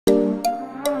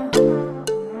Hey,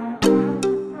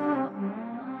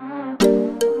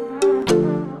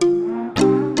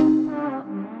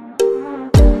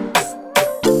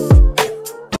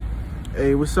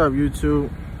 what's up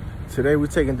YouTube? Today we're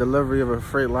taking delivery of a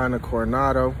Freightliner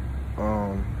Coronado,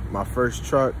 my first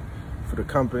truck for the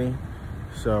company.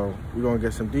 So we're gonna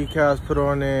get some decals put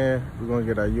on there, we're gonna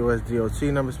get our US DOT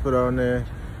numbers put on there,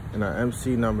 and our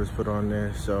MC numbers put on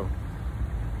there. So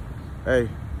hey,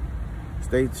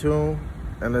 stay tuned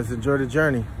and let's enjoy the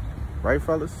journey. Right,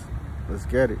 fellas? Let's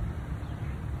get it.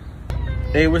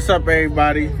 Hey, what's up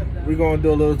everybody? We're gonna do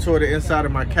a little tour of the inside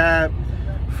of my cab.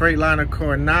 Freightliner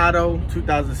Coronado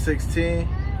 2016.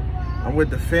 I'm with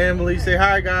the family. Say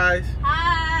hi, guys.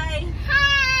 Hi.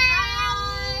 Hi.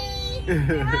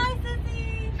 Hi,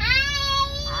 Sissy.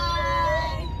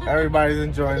 Hi. Everybody's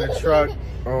enjoying the truck.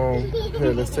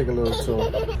 Here, let's take a little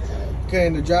tour. Okay,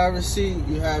 in the driver's seat,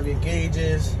 you have your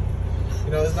gauges.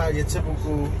 You know, it's not your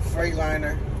typical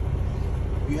Freightliner.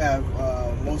 You have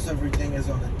most everything is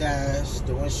on the dash,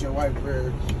 the windshield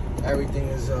wiper, everything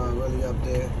is really up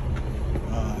there.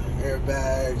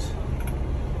 Airbags,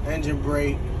 engine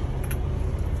brake.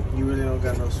 You really don't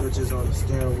got no switches on the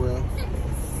steering wheel.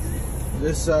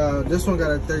 This one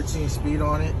got a 13 speed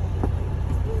on it.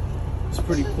 It's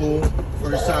pretty cool.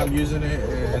 First time using it,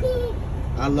 and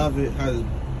I love it. Has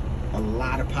a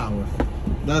lot of power.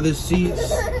 Leather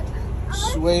seats,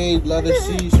 suede leather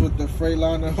seats with the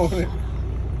Freightliner on it.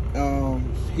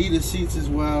 Heated seats as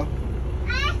well.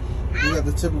 You got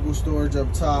the typical storage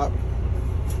up top.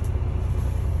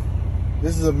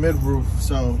 This is a mid-roof,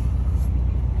 so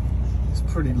it's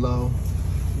pretty low.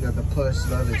 You got the plush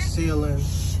leather ceiling.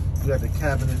 You got the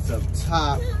cabinets up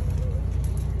top.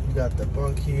 You got the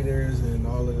bunk heaters and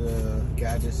all of the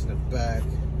gadgets in the back.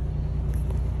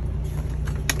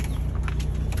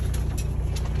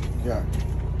 You got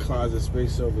closet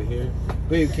space over here.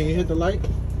 Babe, can you hit the light?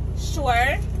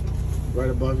 Sure. Right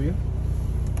above you.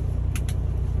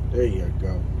 There you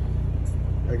go.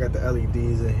 I got the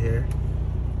LEDs in here.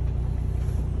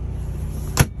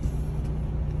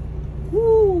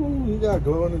 Woo! You got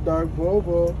glow in the dark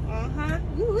Volvo.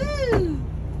 Woo-hoo.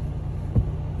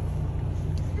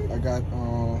 I got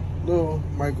little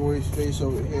microwave space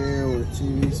over here with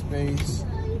TV space.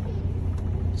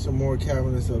 Some more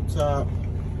cabinets up top.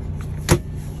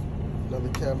 Another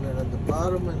cabinet at the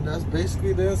bottom, and that's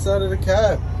basically the inside of the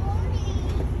cab.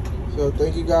 So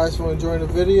thank you guys for enjoying the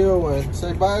video, and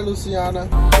say bye, Luciana.